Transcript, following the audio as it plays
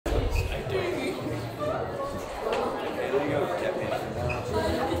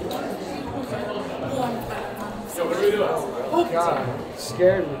God,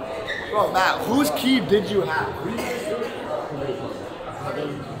 scared me. Bro, Matt, whose key did you have?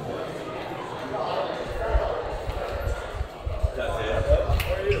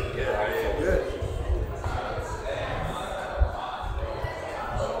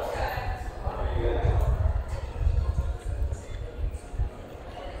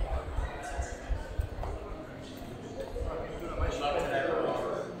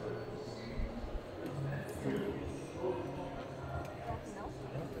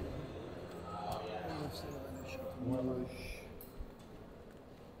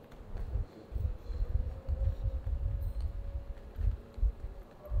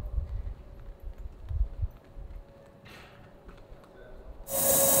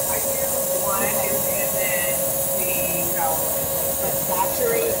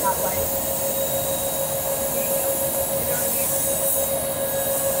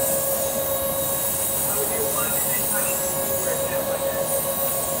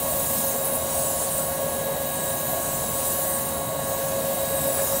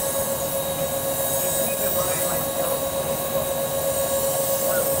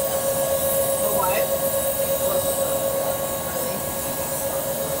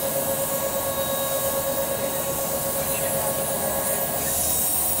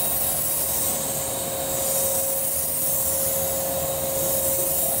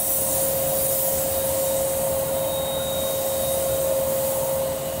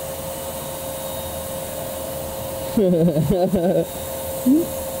 It's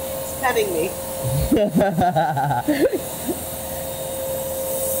petting me.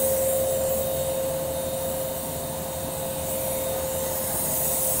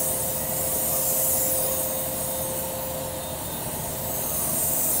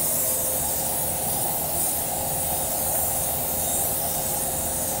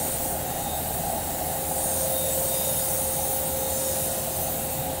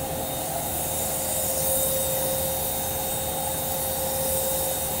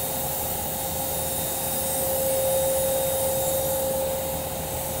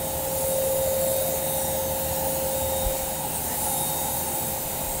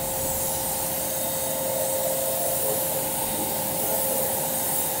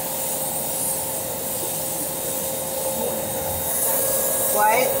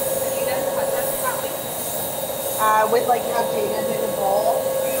 What? With like how Jada's in the bowl.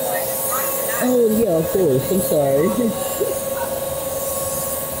 Oh yeah, of course. I'm sorry.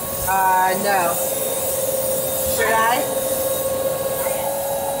 No. Should I?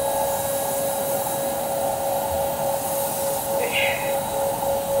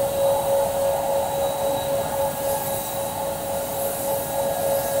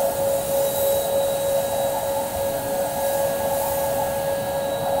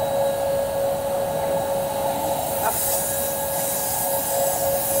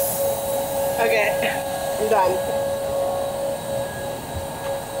 Okay, I'm done.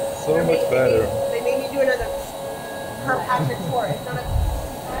 So much better. They made me do another Kirkpatrick tour. It's not a...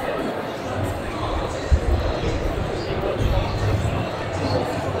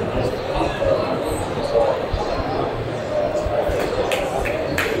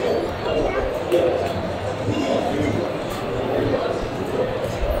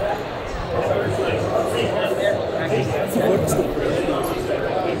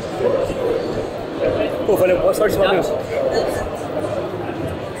 Pô, valeu, boa sorte, valeu.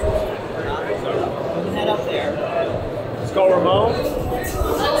 Head up there. Let's go, Ramon.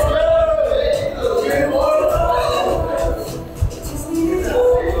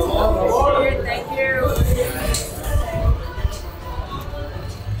 Thank you.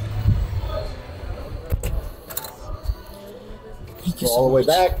 Thank you so All the way much.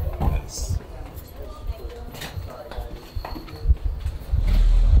 back.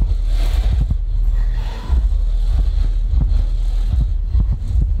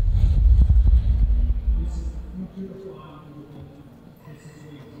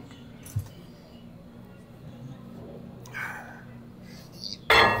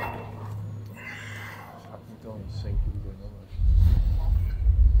 Então, sem dúvida, não acho.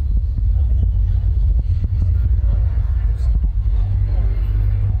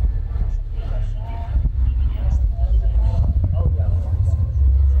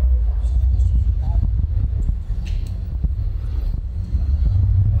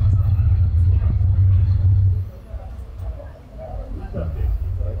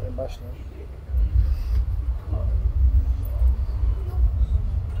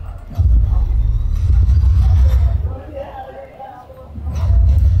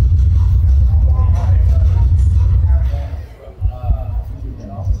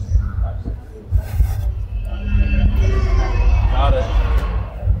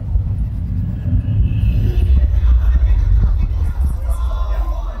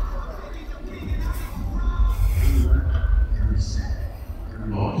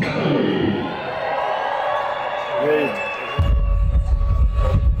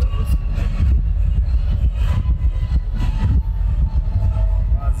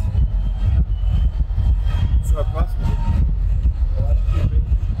 isso na próxima?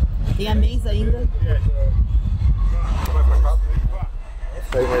 Tem a mesa ainda. Vai pra cá?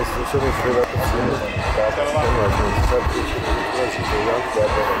 Sei, mas deixa eu mexer lá pra cima. Tá, sabe que eu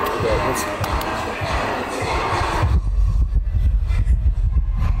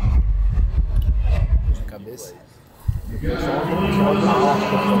De cabeça.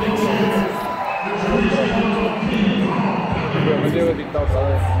 Mas eu editar o salão.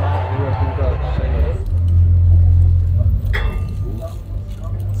 Eu ia tentar sem.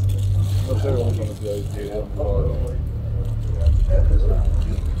 Não sei como são as viagens de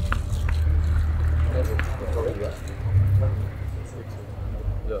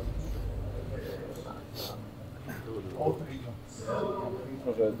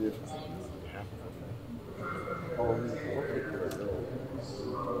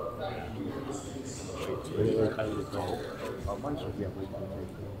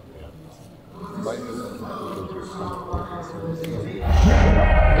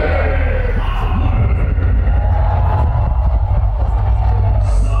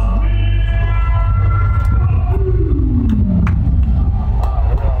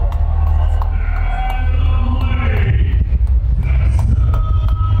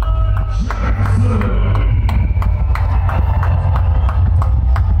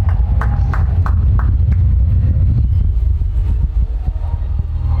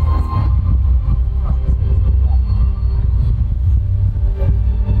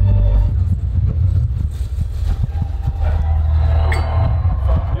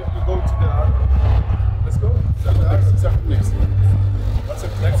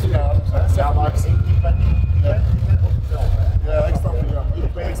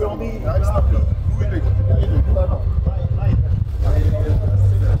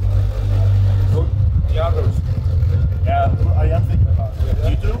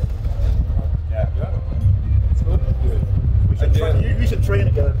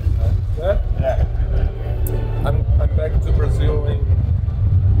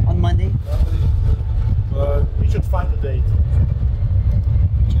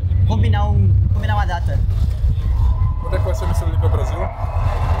Combinar uma data. Quando é que vai ser a missão Olympia Brasil?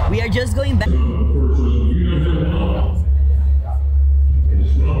 We are just going back.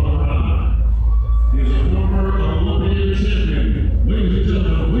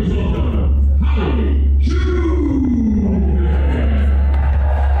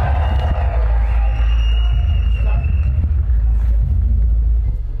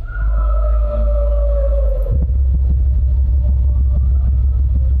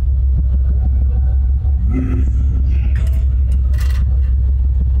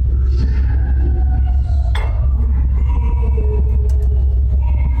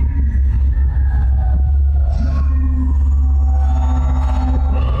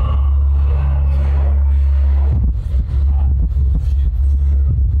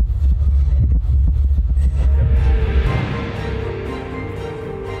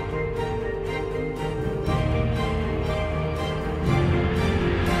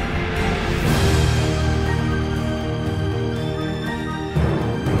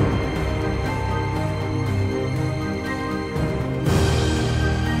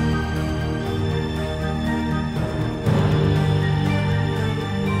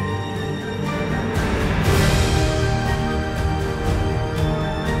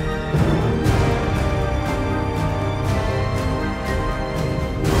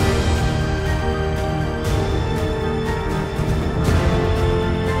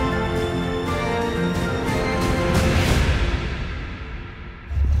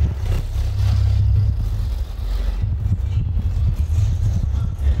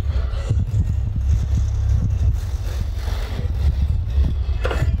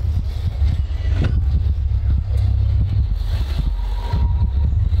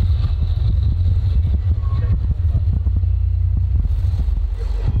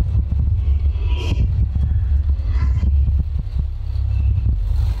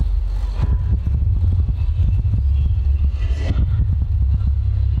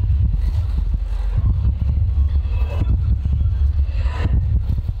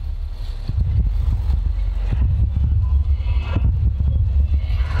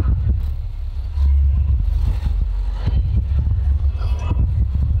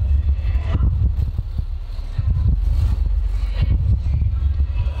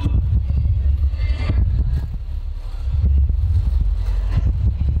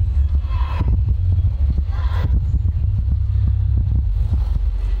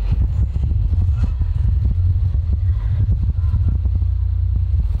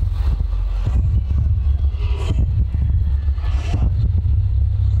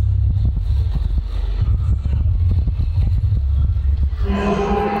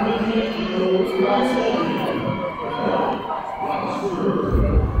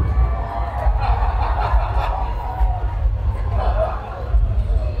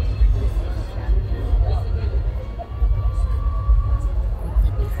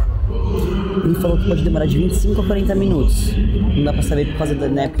 Ele falou que pode demorar de 25 a 40 minutos. Não dá pra saber por causa da,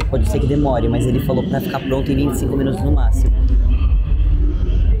 né, porque pode ser que demore, mas ele falou pra ficar pronto em 25 minutos no máximo.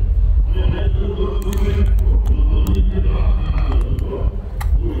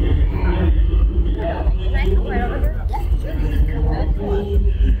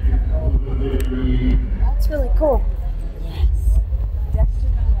 That's really cool.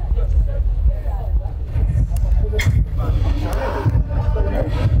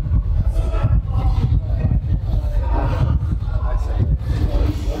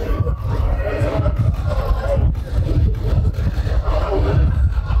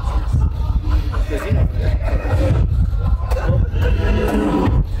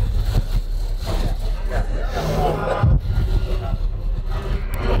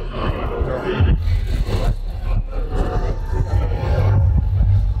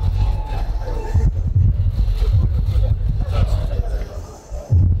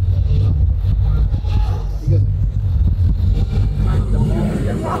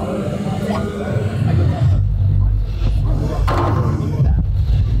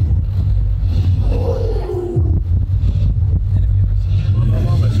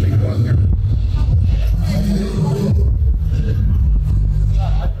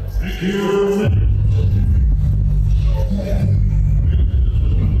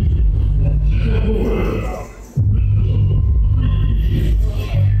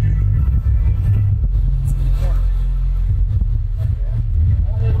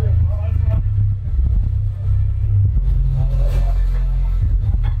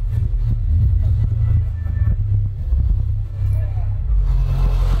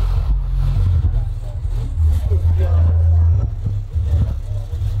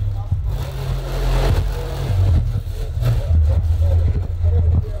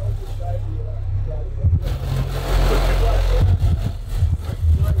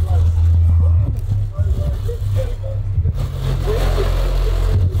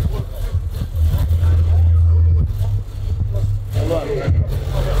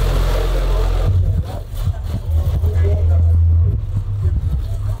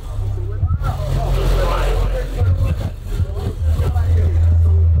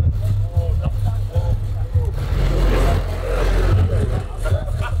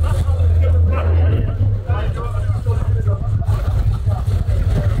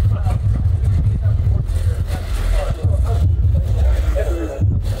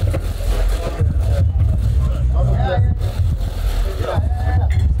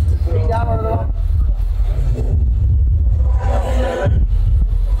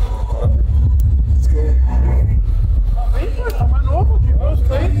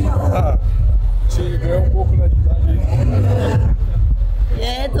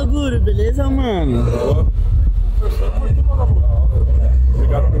 Beleza, mano?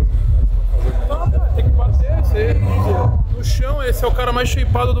 Obrigado pelo... Tem que bater, no chão, esse é o cara mais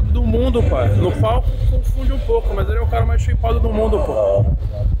shapeado do mundo, pai. No palco confunde um pouco, mas ele é o cara mais shapeado do mundo, pô.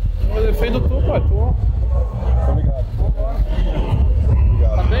 Eu defendo tu, pai, tu. Obrigado.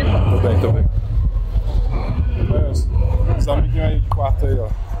 Tá bem, pai? Tô bem, tô bem. Os amiguinhos aí de quarto aí, ó.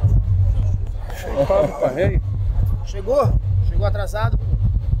 Shapeado, pai, e aí? Chegou? Chegou atrasado?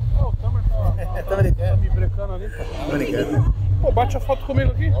 Ô, o câmera tá me brecando ali, pô. Tô brincando. Pô, bate a foto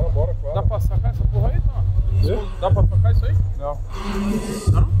comigo aqui. Bora, claro. Dá pra sacar essa porra aí, tá? Dá pra sacar isso aí? Não.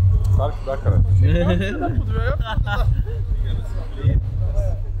 Não? Claro que dá, cara. Dá tudo, velho.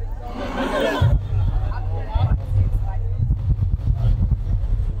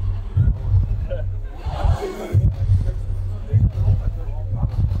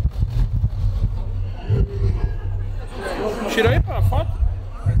 Tira aí pra foto.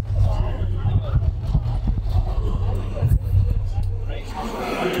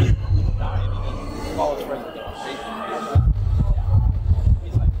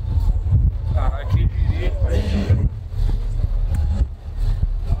 Caralho, quem diria?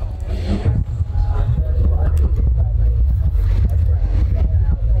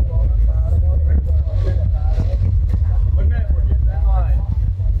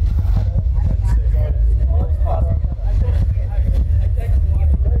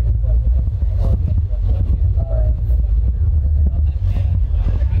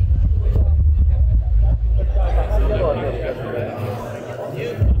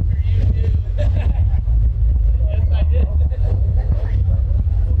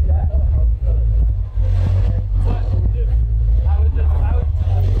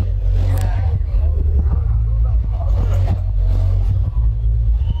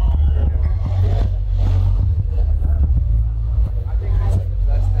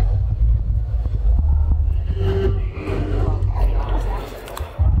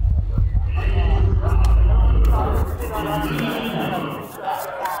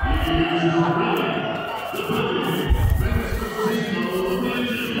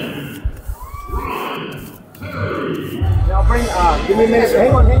 Give me a minute.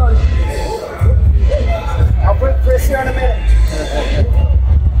 Hang on. I'll put Chris here in a minute.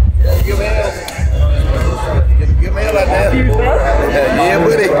 Give me a like that. Yeah,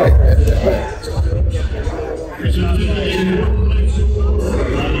 buddy.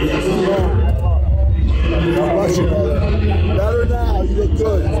 Better now. You look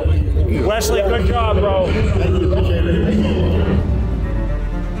good. Wesley, good job, bro. Thank you. Appreciate it.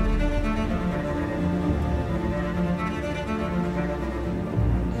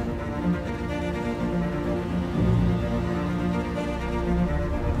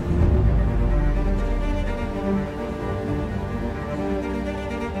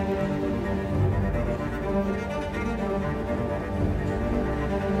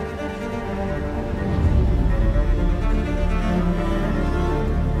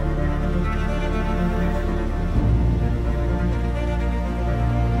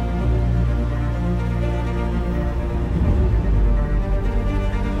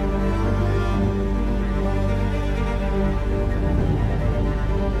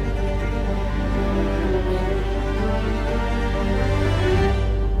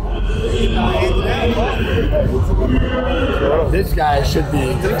 This guy should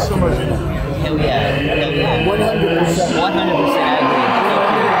be. Thanks so much. Hell yeah. 100%. 100%, I agree.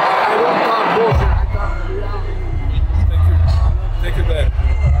 Thank you, Dad.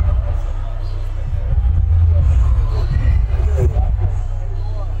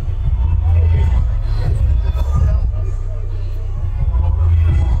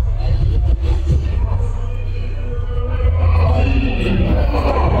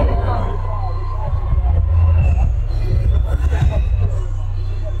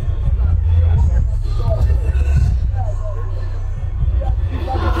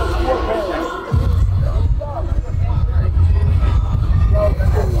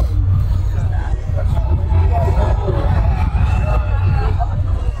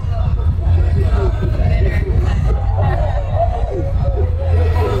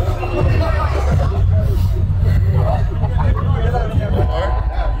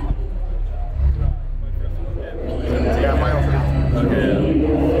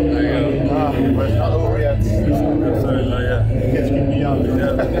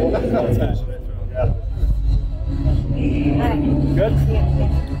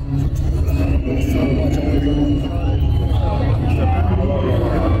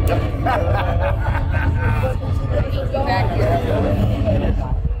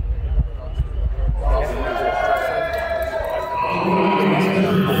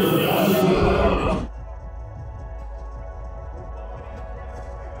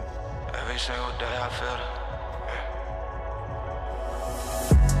 Every single day I feel it.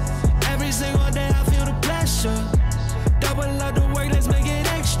 Every single day I feel the pressure. Double up the work, let's make it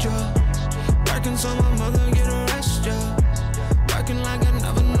extra. Working so my mother get a rest, yeah. Working like I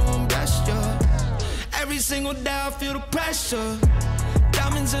never knew I'm blessed, yeah. Every single day I feel the pressure.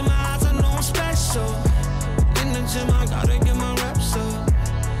 Diamonds in my eyes, I know I'm special. In the gym, I gotta get my reps up.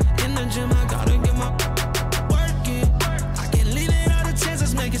 In the gym, I gotta get my work in. I can't leave it all the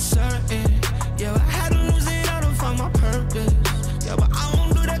chances, make it certain. Yeah, I had to lose it all to find my purpose. Yeah, but I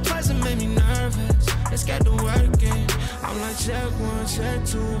won't do that twice, it made me nervous. Let's get to work in. I'm like check one, check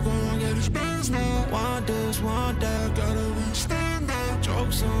two, gonna get these bands now. Want this, want that, gotta understand that.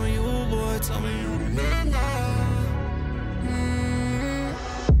 Jokes on you, boy, tell me you the man now.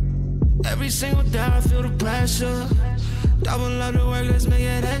 Every single day I feel the pressure. Double up the work, let's make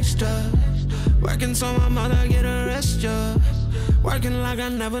it extra. Working so my mother get a rest, yeah. Working like I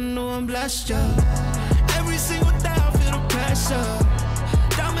never knew I'm blessed, yeah. Every single day I feel the pressure.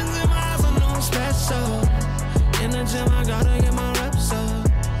 Diamonds in my eyes, I know I'm special. In the gym, I gotta get my reps up.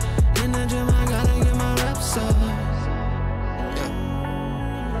 In the gym, I gotta get my reps up. Yeah.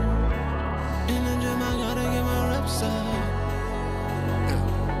 In the gym, I gotta get my reps up.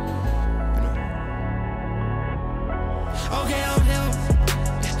 Okay, I'm him.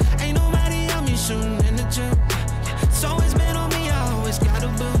 Yeah. Ain't nobody on me shooting in the gym. Yeah. It's always been on me, I always gotta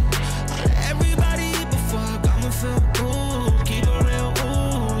boom. Everybody eat before I got my film. Ooh, keep it real,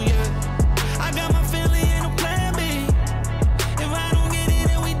 ooh, yeah. I got my family, ain't no plan B. If I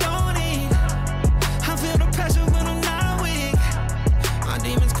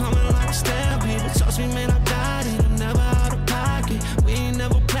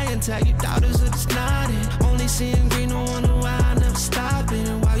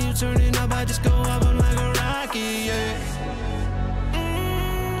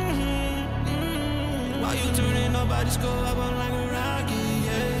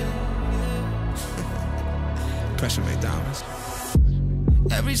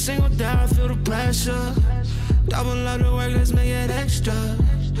Every single day I feel the pressure. Double up the work, let's make it extra.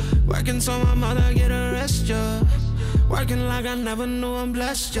 Working so my mother get a rest, yeah. Working like I never knew I'm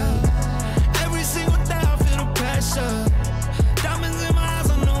blessed, yeah. Every single day I feel the pressure. Diamonds in my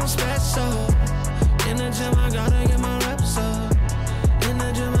eyes, I know I'm special. In the gym, I gotta get my reps up. In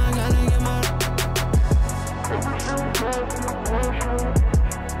the gym, I gotta get my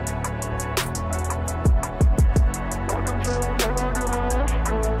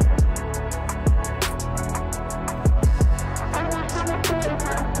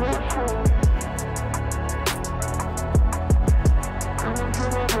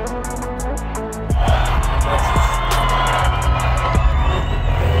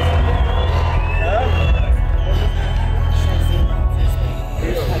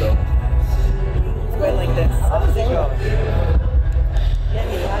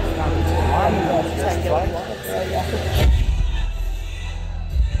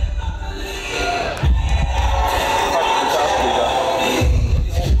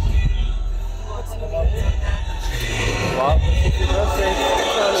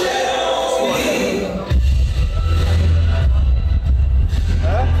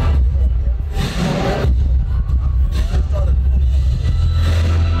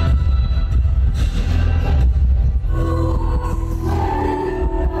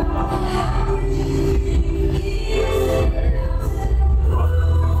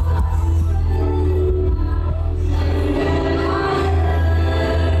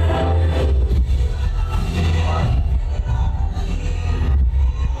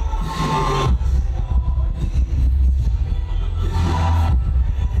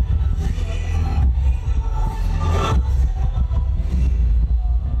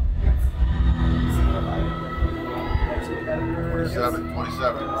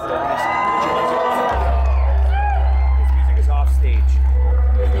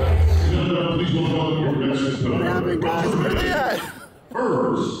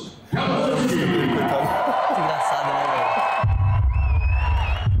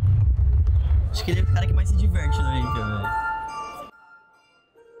Acho que ele é o cara que mais se diverte no Olympia, velho.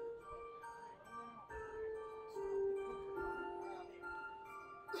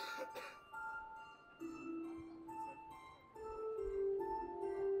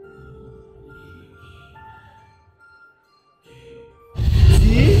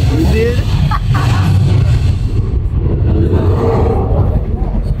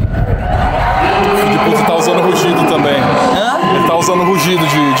 Ele tá usando rugido também. Hã? Ele tá usando rugido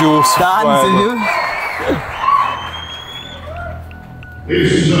de urso. Tá, você viu?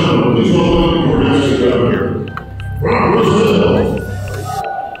 Ladies and gentlemen, please welcome our next speaker, Brazil.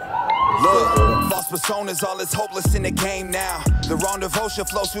 Look, false personas, all is hopeless in the game now. The wrong devotion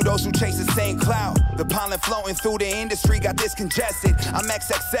flows through those who chase the same cloud. The pollen floating through the industry got this congested. I'm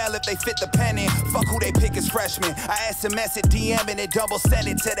XXL if they fit the penny. Fuck who they pick as freshmen. I SMS it, DM it, and double send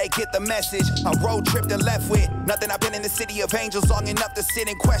it till they get the message. I road tripped and left with nothing. I've been in the city of angels long enough to sit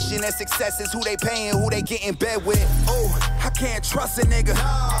and question their successes. Who they paying, who they get in bed with. Oh, I can't trust a nigga.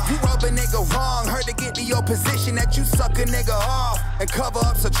 You rub a nigga wrong, heard to get to your position that you suck a nigga off. And cover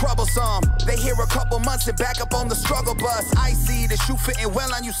ups are troublesome. They hear a couple months and back up on the struggle bus. I see the shoe fitting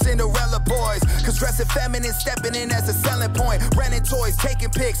well on you Cinderella boys. Cause dressing feminine, stepping in as a selling point. Renting toys, taking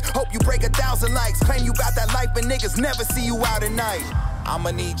pics, hope you break 1,000 likes. Claim you got that life but niggas never see you out at night.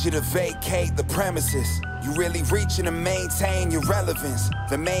 I'ma need you to vacate the premises. You really reaching to maintain your relevance.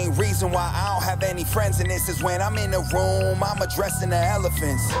 The main reason why I don't have any friends in this is when I'm in the room, I'm addressing the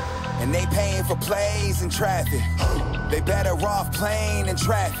elephants. And they paying for plays and traffic. They better off playing in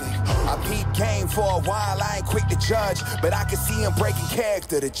traffic. I peep game for a while, I ain't quick to judge, but I can see them breaking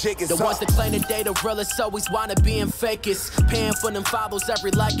character, the jig is the up. ones that claim that they the realest always wanna be in fakest. Paying for them follows,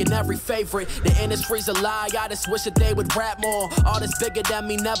 every like and every favorite. The industry's a lie, I just wish that they would rap more. Artists bigger than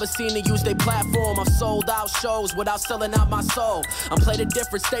me, never seen to use their platform. I've sold out shows without selling out my soul. I'm played in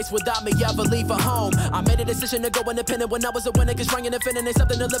different states without me ever leaving home. I made a decision to go independent when I was a winner, cause trying and finna ain't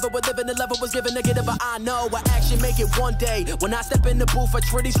something to live with. Living the level was given negative, but I know I actually make it one day. When I step in the booth, I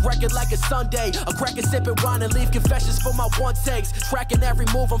treat each record like a Sunday. A crack and sipping wine and leave confessions for my one takes. Tracking every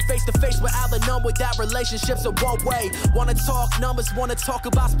move, I'm face to face with Alan, known with that relationship's a one way. Wanna talk numbers, wanna talk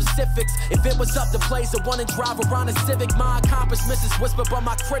about specifics. If it was up to place, I wanna drive around a Civic. My accomplishments is whispered by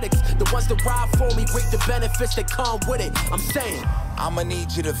my critics. The ones that ride for me reap the benefits that come with it. I'm saying I'ma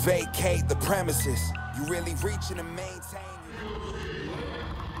need you to vacate the premises. You really reaching to maintain.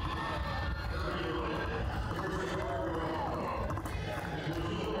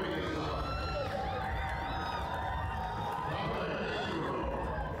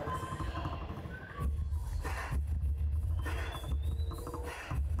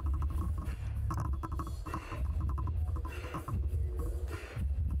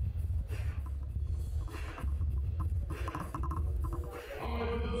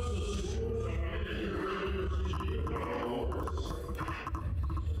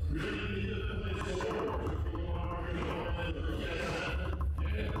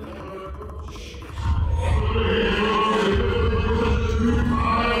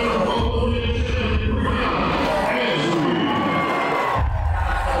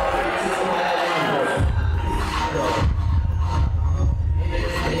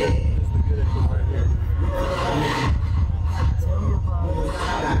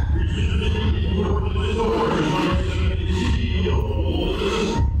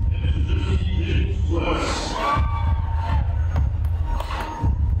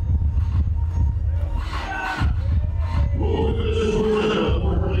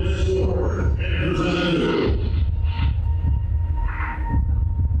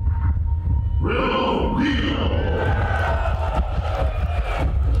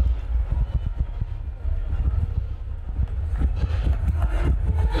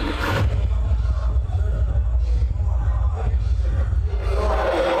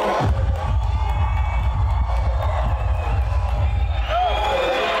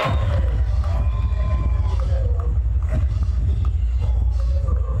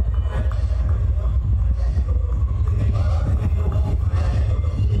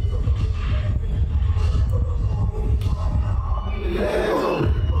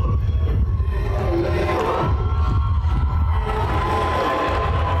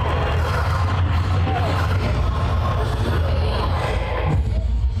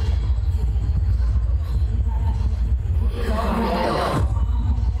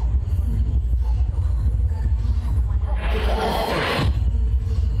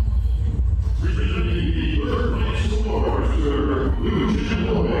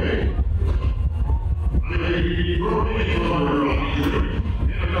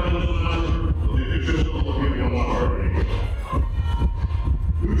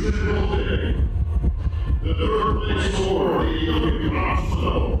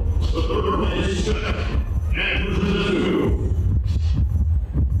 the third place step. And present to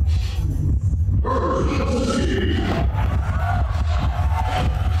First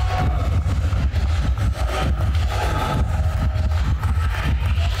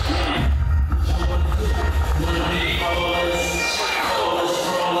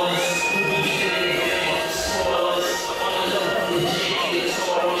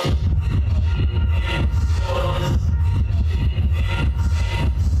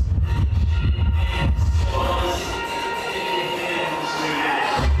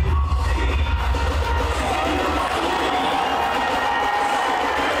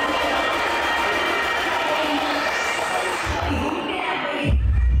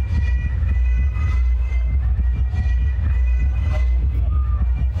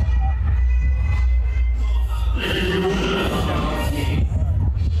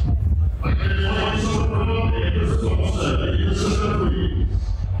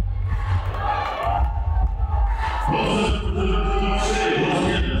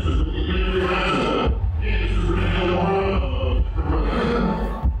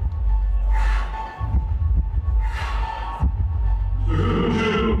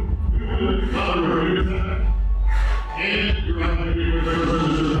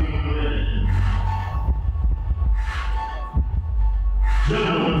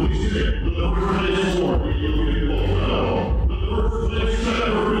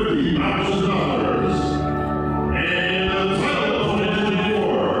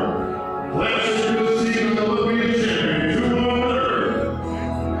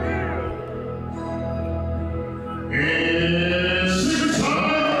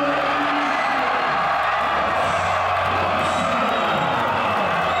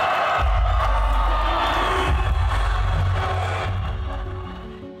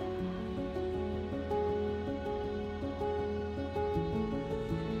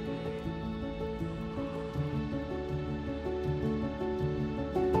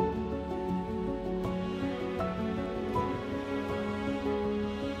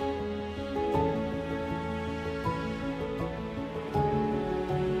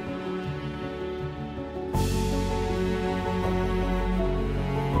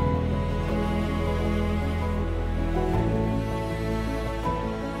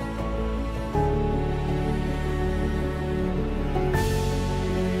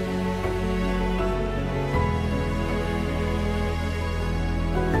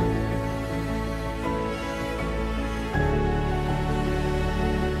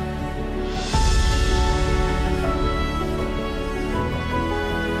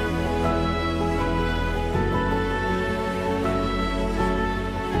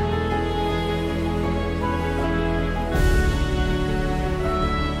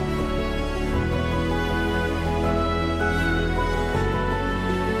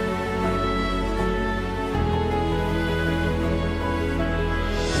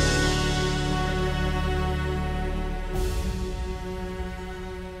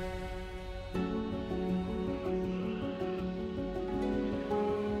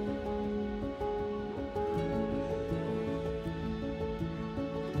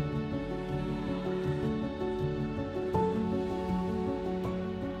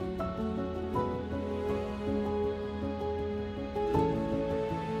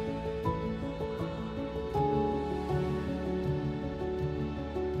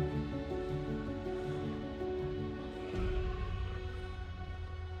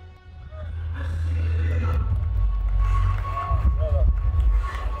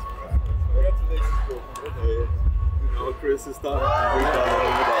Chris está muito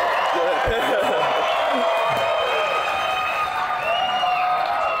mudado.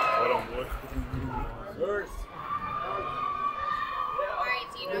 Alright,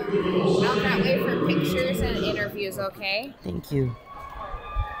 Dino. Out that way for pictures and interviews, okay? Thank you.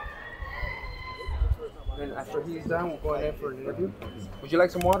 And after he's done, we'll go ahead for an interview. Would you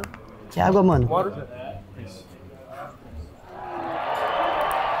like some water? Que água, mano? Water?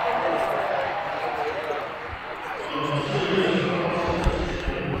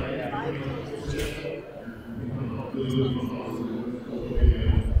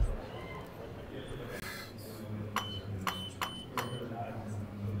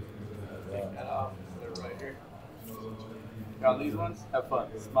 Got these ones? Have fun.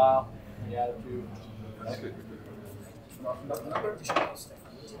 Smile. The attitude. That's good.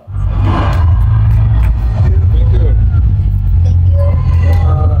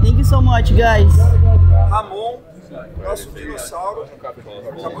 Thank you so much, guys. Ramon, nosso dinossauro,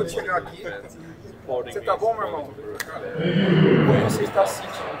 acabou de chegar aqui. Você tá bom, meu irmão? Como você está se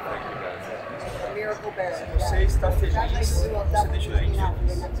sentindo? Miracle Bear. Você está feliz? Você deixa a gente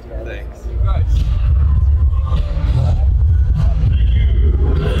feliz? Thanks. Guys.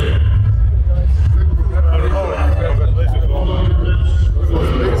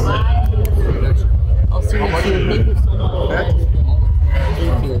 I'll see you next year. Thank you so much.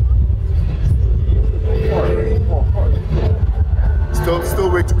 Thank you. Still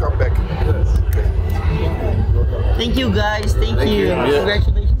wait to come back. Thank you guys. Thank you. Yeah.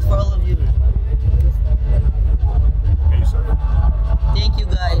 Congratulations for all of you. Thank you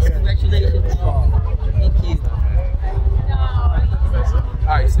guys. Congratulations. Thank you.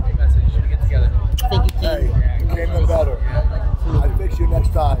 Alright, send me a message. We get together. Thank you, King. Hey, you came in better. I'll fix you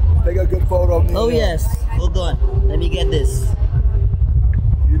next time. Take a good photo of me. Oh yes. Hold on. Let me get this.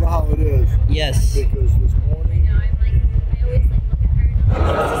 You know how it is. Yes. Because this morning.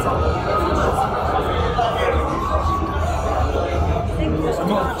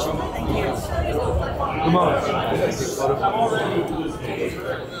 Come on.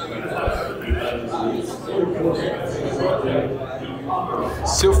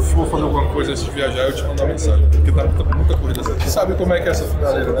 Se eu for fazer alguma coisa antes de viajar, eu te mando uma mensagem. Porque tá muita corrida. Você sabe como é que é essa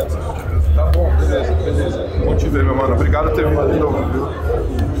finaleira, né? Tá bom, beleza, beleza. Bom te ver, meu mano. Obrigado por ter vindo de novo, viu?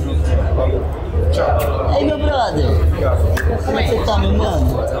 Valeu. Tchau. Ei, meu brother. Obrigado. Como é que você tá, meu mano?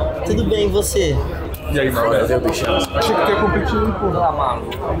 Tudo bem, e você? E aí, meu velho? Bichão. Achei que tu ia competir, pô. Ah, mano.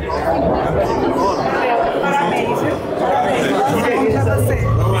 Parabéns, viu? Parabéns pra você.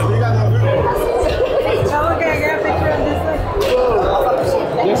 Vamos ganhar a pintura disso aqui.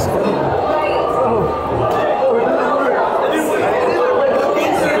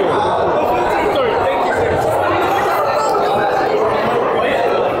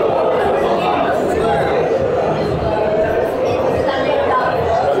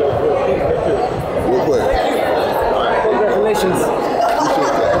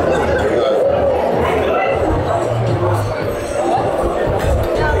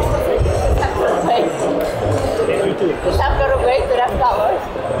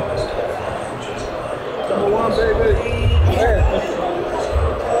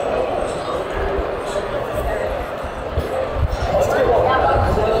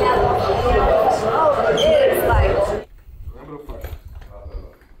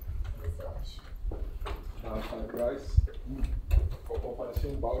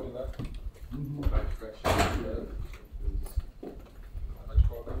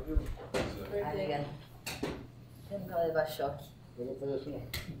 Obrigada. Você não vai levar choque. Eu vou fazer assim, ó.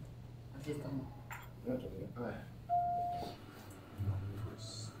 Assista. Ah, é.